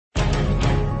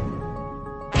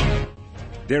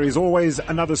There is always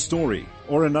another story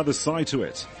or another side to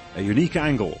it, a unique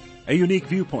angle, a unique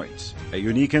viewpoint, a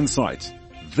unique insight.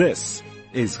 This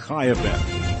is ChaiFM.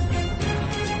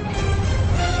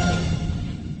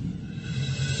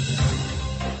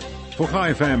 For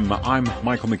ChaiFM, I'm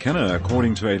Michael McKenna.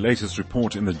 According to a latest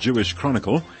report in the Jewish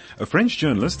Chronicle, a French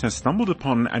journalist has stumbled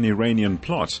upon an Iranian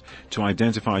plot to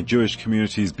identify Jewish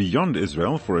communities beyond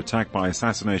Israel for attack by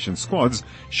assassination squads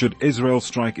should Israel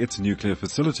strike its nuclear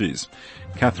facilities.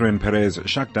 Catherine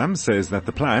Perez-Shakdam says that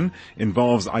the plan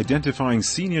involves identifying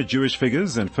senior Jewish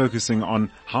figures and focusing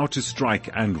on how to strike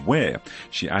and where.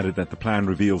 She added that the plan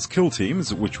reveals kill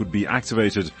teams which would be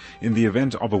activated in the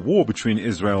event of a war between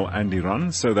Israel and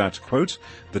Iran so that, quote,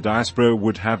 the diaspora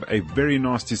would have a very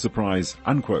nasty surprise,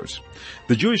 unquote.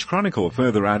 The Jewish Chronicle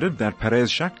further added that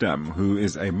Perez-Shakdam, who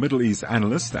is a Middle East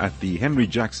analyst at the Henry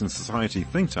Jackson Society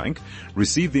think tank,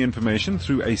 received the information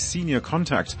through a senior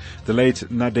contact, the late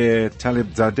Nader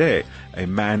Talibzadeh, a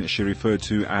man she referred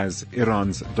to as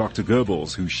Iran's Dr.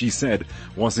 Goebbels, who she said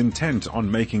was intent on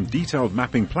making detailed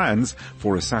mapping plans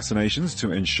for assassinations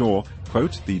to ensure,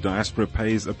 quote, the diaspora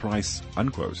pays a price,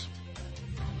 unquote.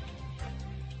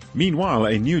 Meanwhile,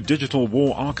 a new digital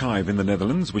war archive in the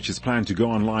Netherlands, which is planned to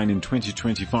go online in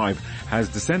 2025, has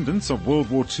descendants of World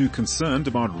War II concerned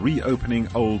about reopening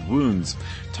old wounds.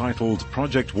 Titled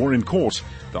Project War in Court,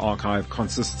 the archive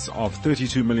consists of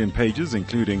 32 million pages,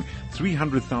 including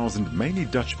 300,000 mainly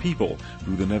Dutch people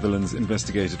who the Netherlands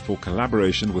investigated for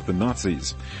collaboration with the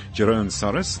Nazis. Jeroen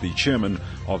Sarres, the chairman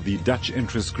of the Dutch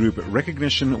interest group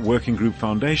Recognition Working Group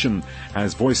Foundation,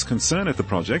 has voiced concern at the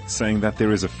project, saying that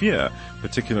there is a fear,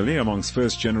 particularly amongst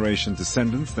first-generation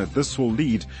descendants, that this will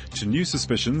lead to new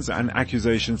suspicions and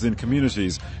accusations in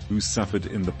communities who suffered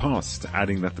in the past,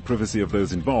 adding that the privacy of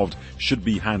those involved should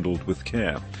be handled with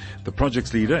care. The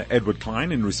project's leader, Edward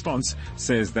Klein, in response,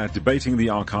 says that debating the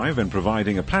archive and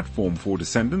providing a platform for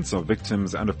descendants of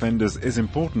victims and offenders is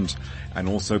important, and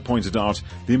also pointed out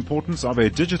the importance of a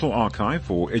digital archive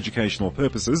for educational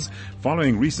purposes,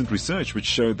 following recent research which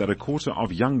showed that a quarter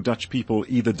of young Dutch people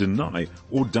either deny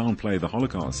or downplay the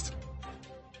Holocaust.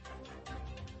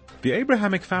 The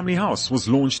Abrahamic Family House was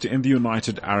launched in the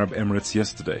United Arab Emirates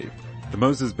yesterday. The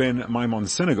Moses Ben Maimon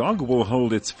Synagogue will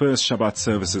hold its first Shabbat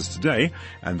services today,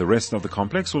 and the rest of the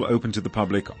complex will open to the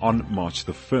public on March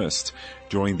the 1st.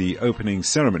 During the opening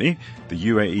ceremony, the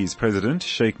UAE's President,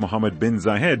 Sheikh Mohammed bin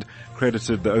Zayed,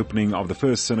 credited the opening of the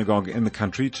first synagogue in the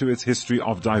country to its history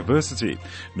of diversity,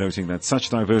 noting that such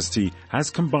diversity has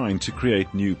combined to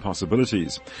create new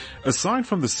possibilities. Aside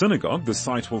from the synagogue, the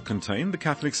site will contain the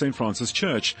Catholic St. Francis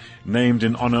Church, named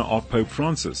in honor of Pope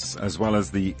Francis, as well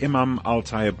as the Imam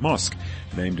Al-Tayyib Mosque,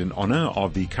 named in honor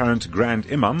of the current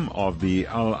Grand Imam of the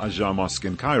Al-Azhar Mosque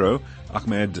in Cairo,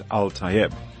 Ahmed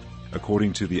Al-Tayyib.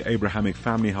 According to the Abrahamic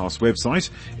Family House website,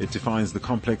 it defines the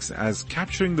complex as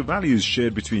capturing the values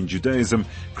shared between Judaism,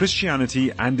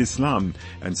 Christianity, and Islam,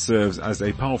 and serves as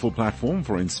a powerful platform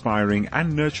for inspiring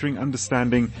and nurturing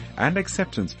understanding and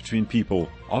acceptance between people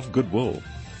of goodwill.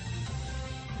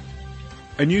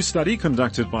 A new study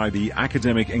conducted by the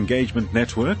Academic Engagement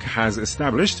Network has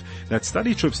established that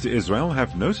study trips to Israel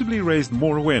have notably raised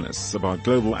more awareness about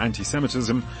global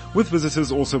anti-Semitism, with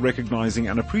visitors also recognizing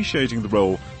and appreciating the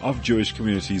role of Jewish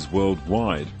communities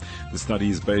worldwide. The study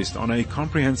is based on a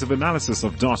comprehensive analysis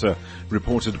of data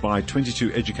reported by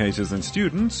 22 educators and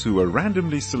students who were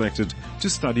randomly selected to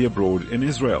study abroad in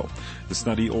Israel. The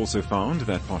study also found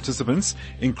that participants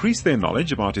increased their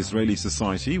knowledge about Israeli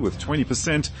society, with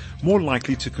 20% more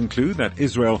likely to conclude that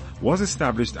Israel was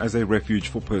established as a refuge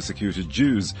for persecuted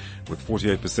Jews, with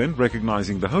 48%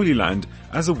 recognizing the Holy Land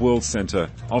as a world center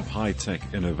of high-tech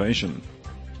innovation.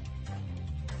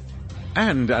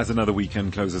 And as another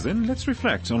weekend closes in, let's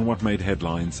reflect on what made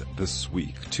headlines this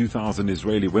week. 2,000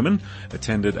 Israeli women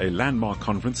attended a landmark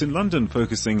conference in London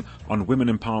focusing on women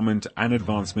empowerment and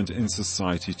advancement in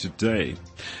society today.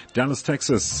 Dallas,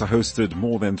 Texas hosted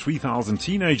more than 3,000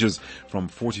 teenagers from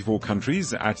 44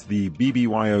 countries at the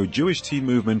BBYO Jewish Teen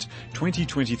Movement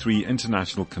 2023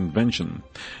 International Convention.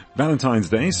 Valentine's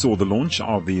Day saw the launch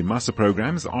of the Masa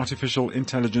program's artificial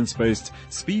intelligence-based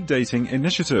speed dating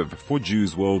initiative for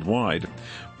Jews worldwide.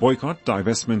 Boycott,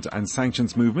 Divestment and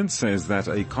Sanctions Movement says that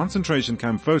a concentration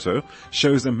camp photo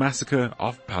shows a massacre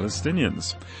of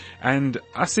Palestinians. And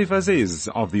Asif Aziz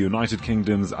of the United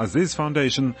Kingdom's Aziz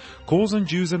Foundation calls on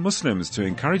Jews and Muslims to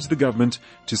encourage the government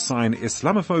to sign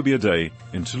Islamophobia Day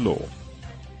into law.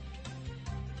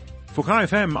 For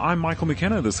ChaiFM, I'm Michael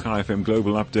McKenna. This ChaiFM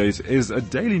Global Update is a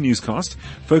daily newscast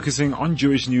focusing on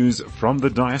Jewish news from the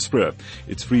diaspora.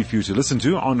 It's free for you to listen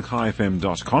to on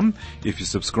ChaiFM.com. If you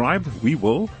subscribe, we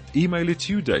will email it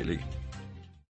to you daily.